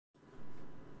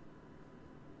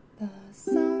The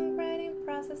songwriting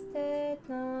process did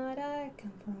not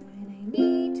account for when I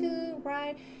need to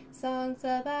write songs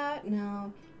about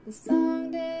now. The song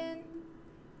didn't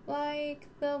like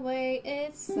the way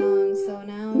it's sung, so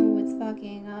now it's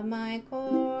fucking up my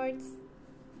chords.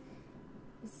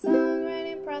 The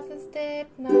songwriting process did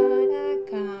not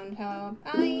account how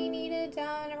I need it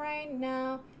done right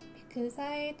now, because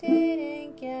I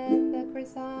didn't get the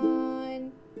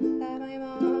croissant that my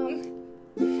mom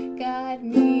got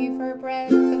me for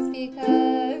breakfast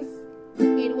because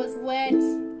it was wet,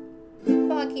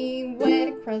 fucking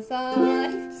wet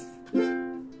croissants.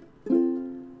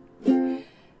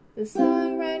 The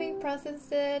songwriting process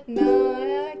did not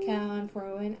account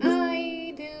for when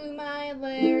I do my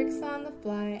lyrics on the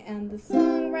fly, and the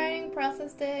songwriting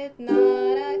process did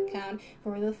not account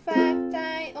for the fact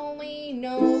I only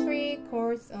know 3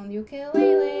 chords on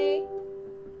ukulele.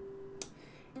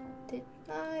 Did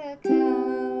not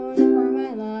account for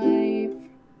my life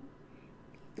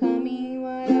becoming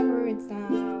whatever it's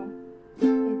now.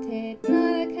 It did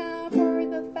not account for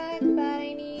the fact that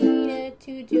I needed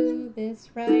to do this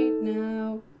right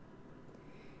now.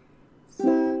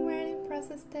 Songwriting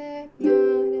process did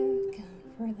not account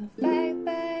for the fact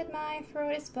that my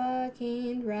throat is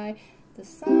fucking dry. The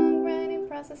songwriting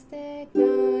process did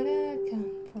not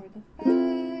account for the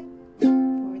fact that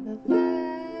my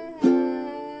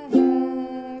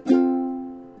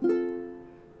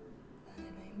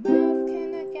mouth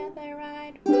cannot get the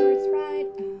right words right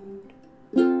out.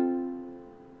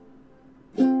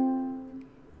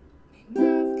 My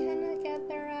mouth cannot get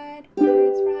the right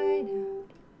words right out.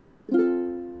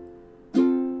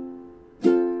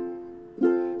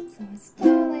 So it's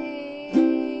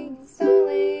stalling,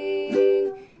 stalling,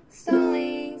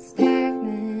 stalling,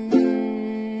 stagnant.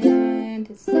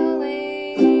 It's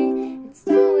stalling, it's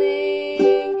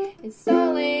stalling, it's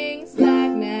stalling,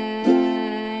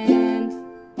 stagnant,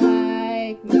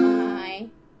 like my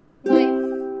life.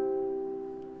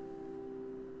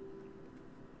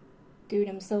 Dude,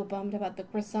 I'm so bummed about the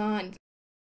croissant.